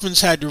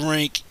Dolphins had to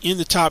rank in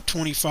the top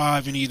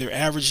 25 in either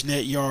average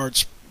net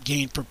yards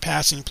gained per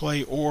passing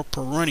play or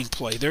per running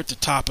play. They're at the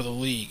top of the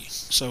league,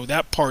 so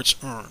that part's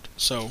earned.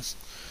 So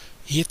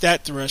he hit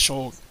that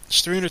threshold.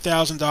 It's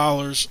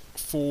 $300,000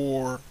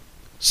 for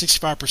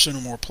 65%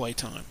 or more play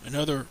time.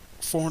 Another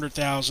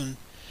 $400,000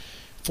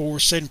 for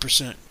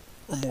 7%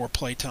 or more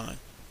play time.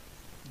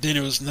 Then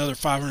it was another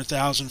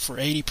 $500,000 for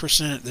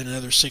 80%. Then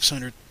another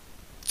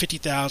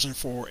 $650,000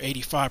 for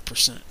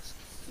 85%.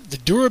 The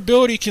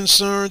durability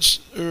concerns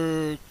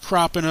are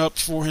cropping up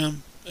for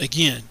him.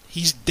 Again,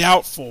 he's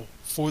doubtful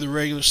for the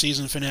regular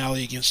season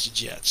finale against the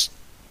Jets.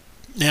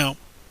 Now,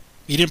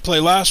 he didn't play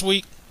last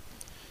week.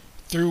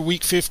 Through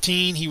week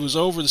 15, he was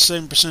over the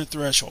 7%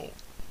 threshold.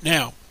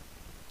 Now,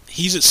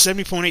 he's at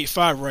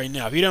 70.85 right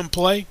now. If he doesn't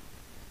play,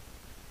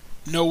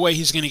 no way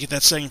he's going to get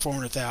that second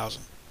 $400,000.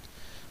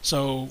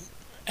 So,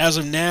 as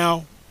of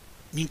now,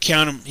 you can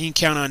count him. He can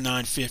count on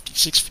 $950,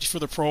 $650 for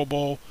the Pro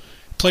Bowl.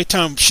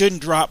 Playtime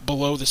shouldn't drop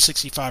below the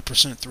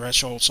 65%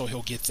 threshold, so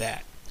he'll get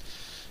that.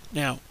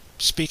 Now,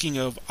 speaking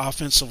of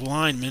offensive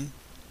linemen,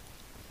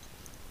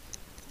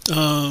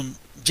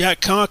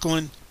 Jack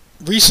Conklin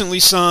recently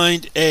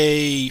signed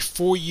a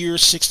 4-year,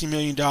 $60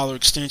 million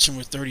extension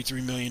with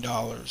 $33 million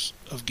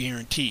of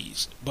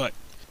guarantees. But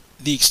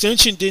the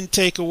extension didn't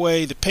take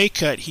away the pay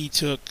cut he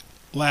took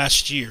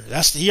last year.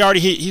 He's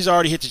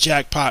already hit the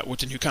jackpot with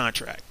the new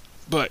contract.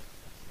 But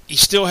he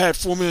still had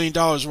 $4 million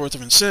worth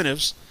of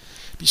incentives.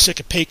 He took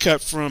a pay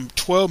cut from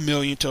 $12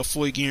 million to a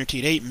fully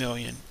guaranteed $8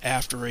 million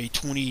after a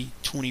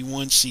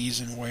 2021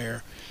 season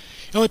where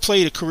He only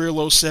played a career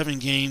low 7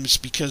 games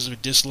because of a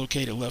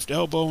dislocated left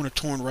elbow and a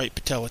torn right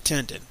patella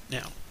tendon.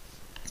 Now,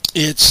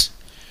 it's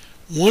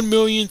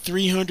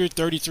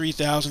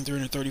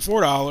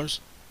 $1,333,334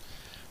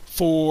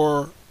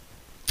 for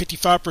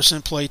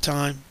 55% play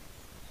time,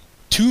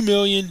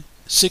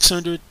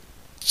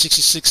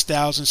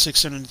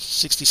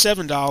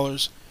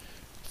 $2,666,667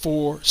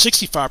 for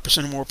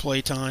 65% or more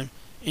play time,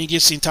 and he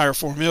gets the entire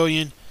 $4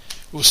 million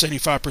with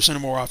 75% or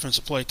more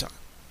offensive play time.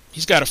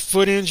 He's got a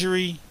foot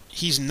injury.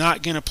 He's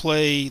not going to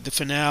play the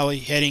finale.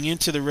 Heading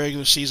into the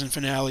regular season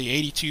finale,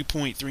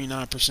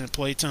 82.39%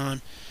 play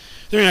time.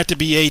 There are going to have to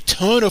be a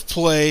ton of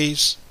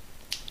plays,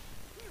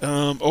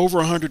 over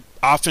 100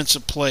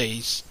 offensive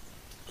plays,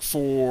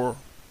 for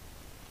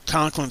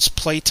Conklin's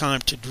play time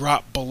to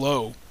drop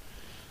below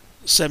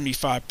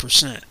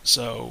 75%.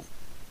 So,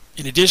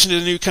 in addition to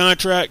the new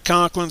contract,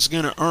 Conklin's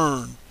going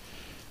to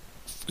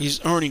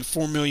he's earning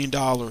 $4 million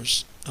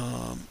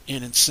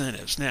in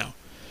incentives. Now,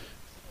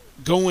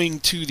 going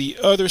to the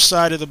other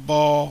side of the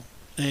ball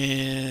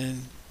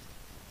and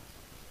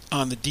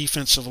on the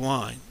defensive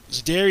line,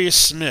 Zadarius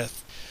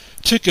Smith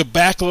took a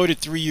backloaded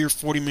 3-year,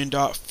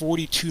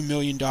 $42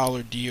 million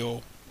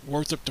deal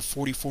worth up to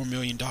 $44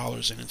 million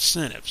in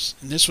incentives.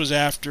 And this was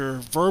after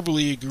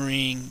verbally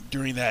agreeing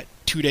during that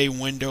 2-day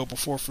window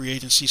before free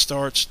agency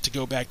starts to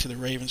go back to the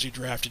Ravens, who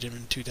drafted him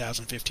in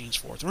 2015's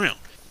 4th round.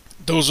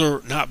 Those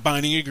are not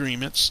binding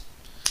agreements,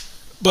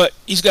 but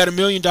he's got $1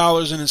 million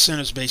in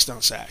incentives based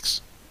on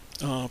sacks.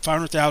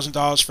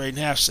 $500,000 for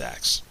 8.5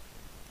 sacks.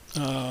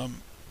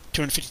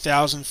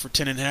 $250,000 for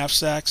 10.5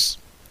 sacks.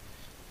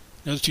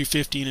 Another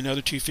 $250,000 and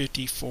another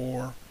 $250,000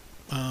 for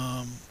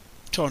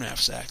 12.5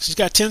 sacks. He's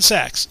got 10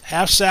 sacks.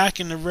 Half sack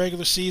in the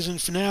regular season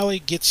finale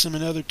gets him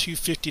another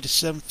 $250,000 to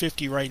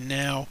 $750,000 right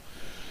now.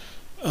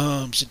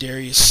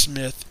 Zadarius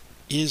Smith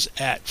is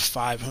at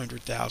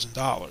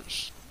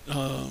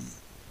 $500,000.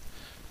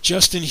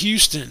 Justin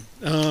Houston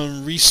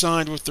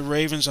re-signed with the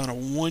Ravens on a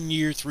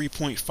 1-year,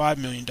 $3.5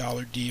 million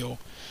deal,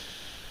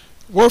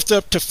 worth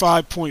up to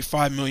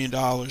 $5.5 million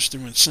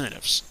through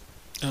incentives.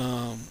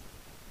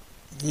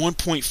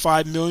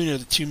 $1.5 million of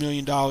the $2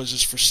 million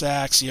is for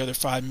sacks. The other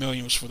 $5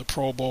 million was for the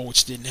Pro Bowl,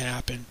 which didn't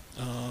happen.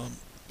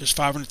 There's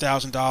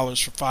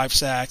 $500,000 for 5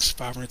 sacks,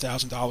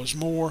 $500,000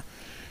 more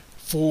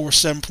for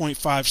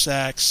 7.5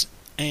 sacks,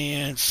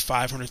 and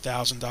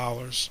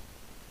 $500,000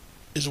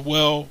 as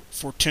well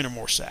for 10 or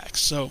more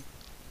sacks. So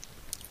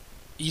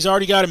he's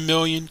already got $1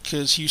 million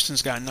because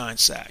Houston's got 9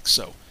 sacks.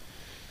 So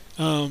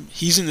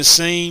he's in the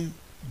same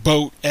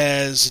boat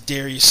as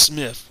Darius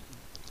Smith.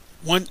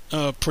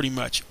 Pretty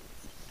much.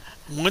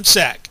 1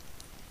 sack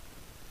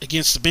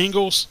against the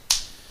Bengals,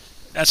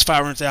 that's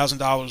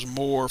 $500,000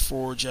 more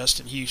for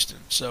Justin Houston.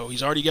 So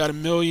he's already got $1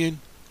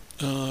 million.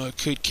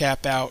 Could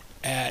cap out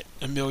at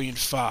 $1.5 million.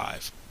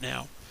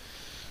 Now,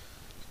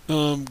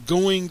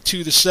 going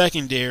to the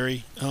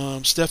secondary,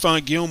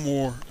 Stephon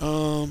Gilmore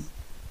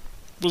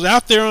was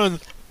out there on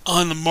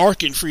the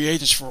market in free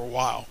agents for a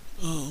while.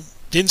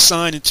 Didn't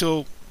sign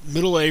until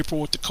middle of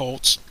April with the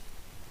Colts,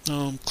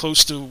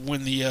 close to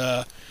when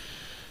the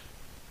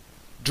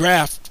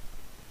draft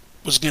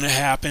was going to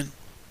happen.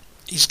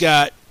 He's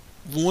got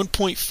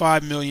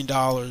 $1.5 million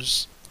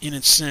in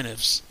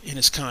incentives in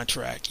his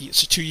contract.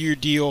 It's a 2-year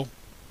deal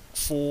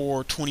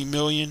for $20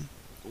 million,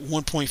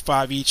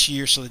 $1.5 each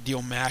year, so the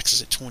deal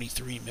maxes at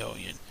 $23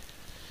 million.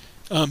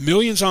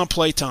 Millions on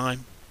play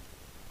time,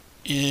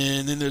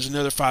 and then there's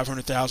another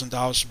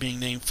 $500,000 for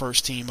being named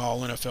first team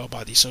All-NFL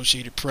by the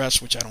Associated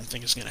Press, which I don't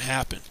think is going to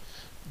happen.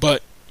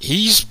 But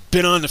he's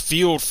been on the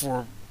field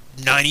for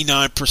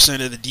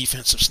 99% of the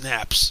defensive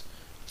snaps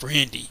for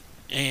Indy,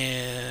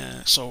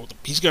 and so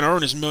he's going to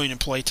earn his $1 million in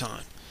play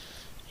time.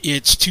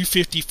 It's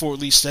 $250,000 for at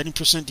least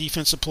 70%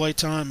 defensive play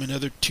time,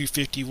 another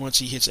 $250,000 once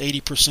he hits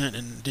 80%, and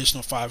an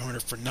additional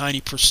 $500,000 for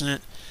 90%.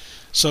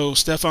 So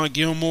Stephon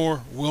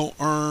Gilmore will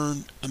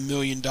earn $1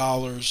 million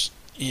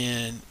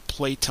in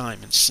play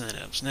time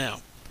incentives.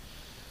 Now,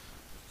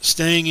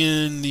 staying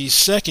in the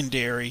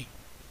secondary,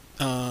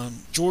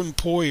 Jordan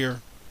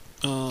Poyer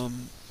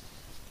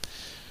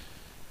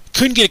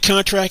couldn't get a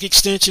contract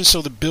extension,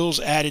 so the Bills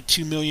added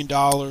 $2 million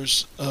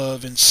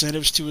of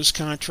incentives to his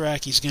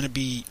contract. He's going to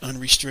be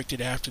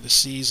unrestricted after the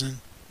season,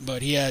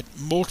 but he had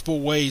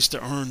multiple ways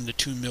to earn the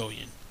 $2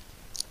 million.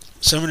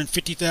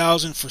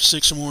 $750,000 for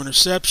 6 or more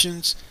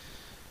interceptions.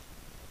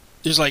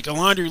 There's like a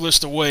laundry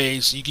list of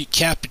ways. You get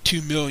capped at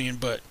 $2 million,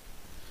 but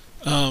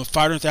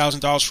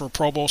 $500,000 for a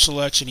Pro Bowl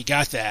selection, he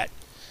got that.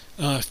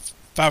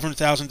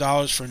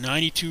 $500,000 for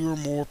 92 or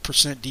more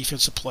 %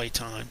 defensive play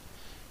time.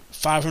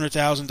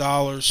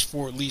 $500,000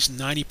 for at least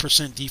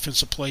 90%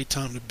 defensive play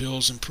time. The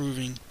Bills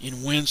improving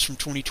in wins from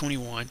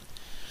 2021.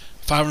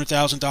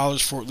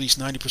 $500,000 for at least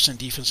 90%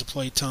 defensive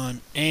play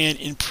time and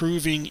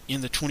improving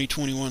in the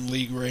 2021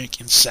 league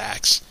rank in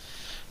sacks.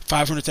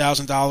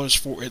 $500,000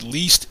 for at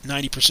least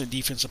 90%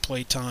 defensive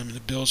play time and the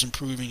Bills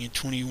improving in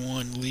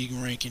 21 league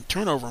rank in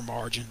turnover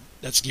margin.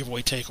 That's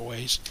giveaway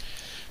takeaways.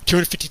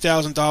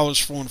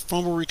 $250,000 for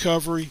fumble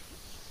recovery.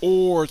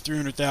 or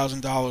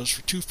 $300,000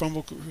 for 2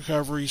 fumble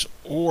recoveries,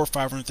 or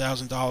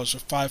 $500,000 for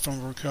 5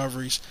 fumble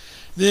recoveries.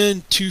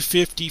 Then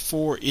 $250,000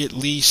 for at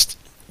least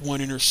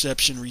 1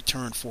 interception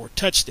return for a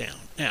touchdown.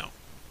 Now,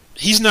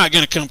 he's not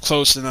going to come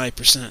close to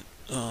 90%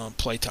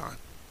 play time.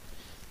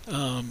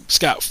 He's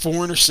got 4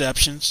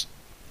 interceptions.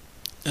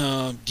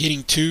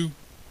 Getting 2,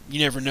 you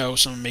never know.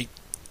 Someone may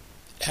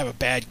have a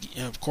bad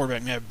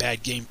quarterback may have a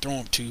bad game, throw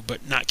him 2,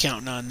 but not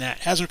counting on that.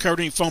 Hasn't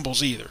recovered any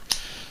fumbles either.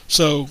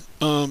 So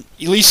at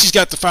least he's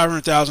got the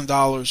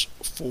 $500,000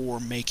 for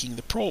making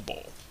the Pro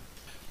Bowl.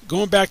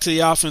 Going back to the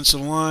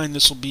offensive line,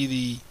 this will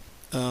be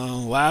the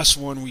last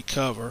one we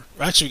cover.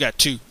 Actually, we got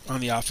 2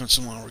 on the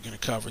offensive line we're going to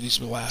cover. These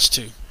are the last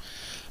 2.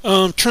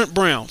 Trent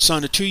Brown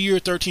signed a 2-year,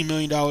 $13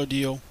 million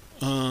deal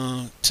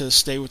to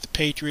stay with the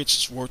Patriots.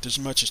 It's worth as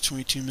much as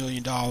 $22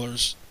 million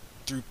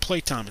through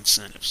playtime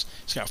incentives.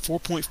 He's got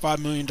 $4.5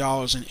 million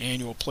in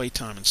annual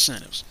playtime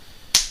incentives.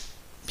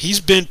 He's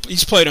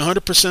played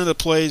 100% of the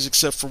plays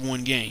except for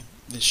 1 game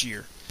this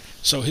year.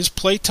 So his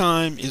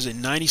playtime is at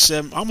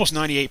 97, almost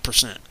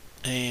 98%.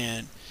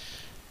 And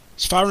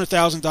it's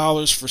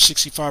 $500,000 for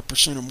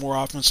 65% or more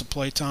offensive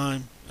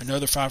playtime.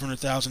 Another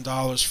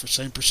 $500,000 for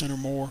 7% or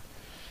more.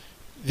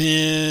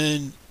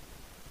 Then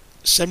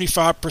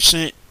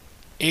 75%,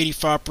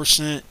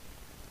 85%,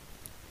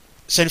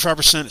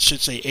 75%, it should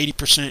say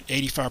 80%,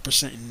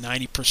 85%, and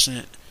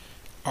 90%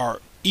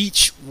 are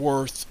each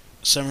worth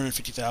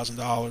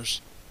 $750,000.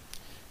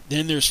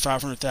 Then there's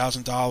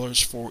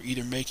 $500,000 for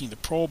either making the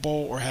Pro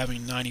Bowl or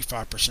having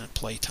 95%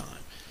 play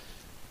time.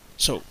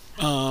 So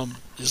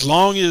as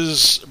long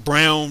as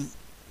Brown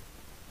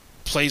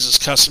plays his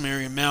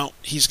customary amount,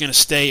 he's going to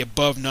stay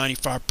above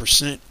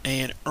 95%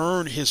 and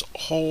earn his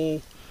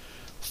whole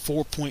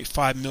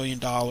 $4.5 million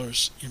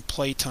in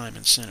playtime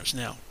incentives.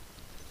 Now,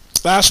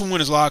 last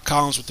one is La'el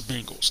Collins with the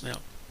Bengals. Now,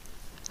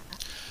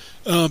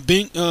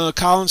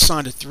 Collins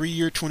signed a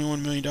 3-year,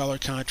 $21 million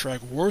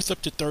contract worth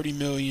up to $30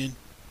 million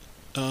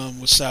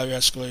with salary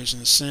escalators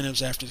and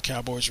incentives after the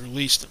Cowboys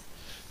released him.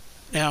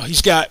 Now,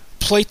 he's got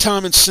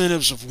playtime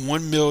incentives of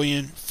 $1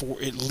 million for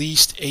at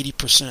least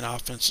 80%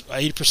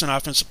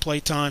 offensive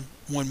playtime,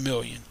 $1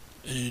 million.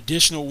 An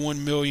additional $1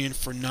 million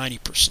for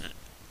 90%.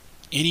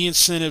 Any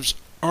incentives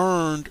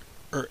earned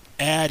or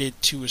added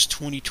to his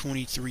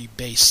 2023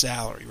 base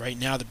salary. Right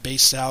now, the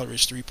base salary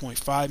is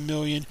 $3.5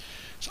 million.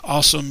 It's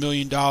also a $1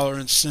 million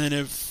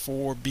incentive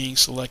for being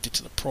selected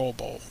to the Pro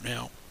Bowl.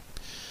 Now,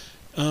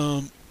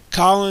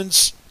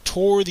 Collins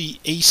tore the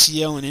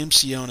ACL and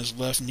MCL on his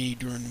left knee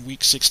during Week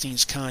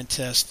 16's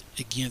contest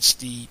against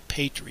the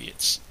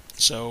Patriots.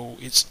 So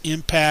it's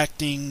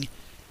impacting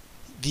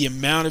the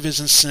amount of his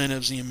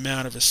incentives, the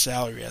amount of his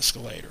salary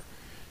escalator.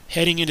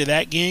 Heading into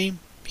that game,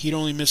 he'd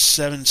only missed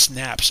 7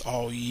 snaps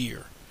all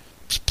year.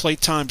 His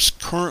playtime's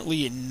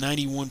currently at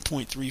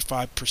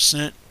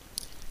 91.35%.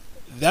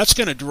 That's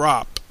going to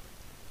drop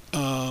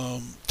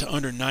to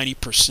under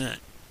 90%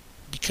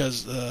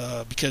 because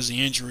of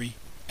the injury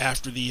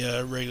after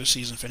the regular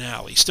season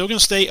finale. Still going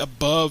to stay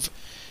above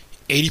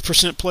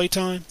 80%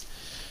 playtime.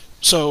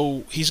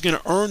 So he's going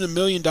to earn $1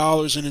 million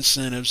in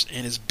incentives,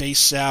 and his base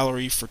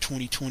salary for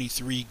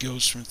 2023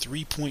 goes from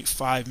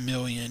 $3.5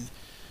 million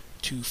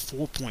to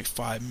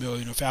 $4.5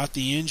 million. Without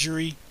the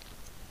injury,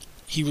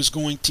 he was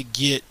going to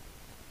get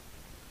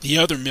the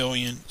other $1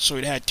 million, so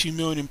it had $2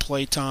 million in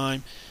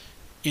playtime,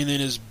 and then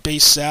his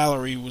base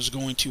salary was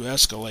going to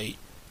escalate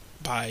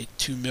by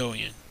 $2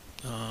 million.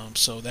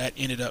 So that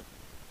ended up,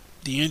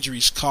 the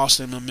injuries cost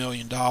him $1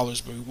 million,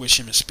 but we wish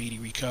him a speedy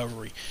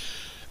recovery.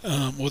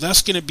 Well,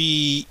 that's going to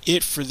be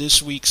it for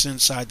this week's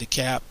Inside the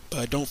Cap.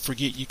 Don't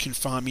forget you can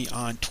find me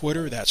on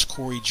Twitter. That's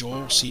Corey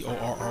Joel,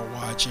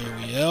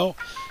 CORRYJOEL.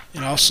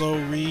 And also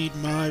read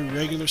my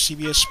regular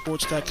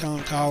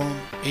CBSSports.com column,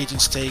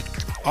 Agents Take,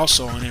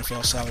 also on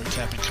NFL Salary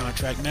Cap and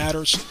Contract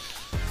Matters.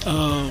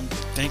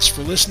 Thanks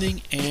for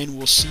listening, and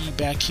we'll see you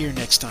back here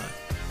next time.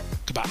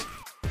 Goodbye.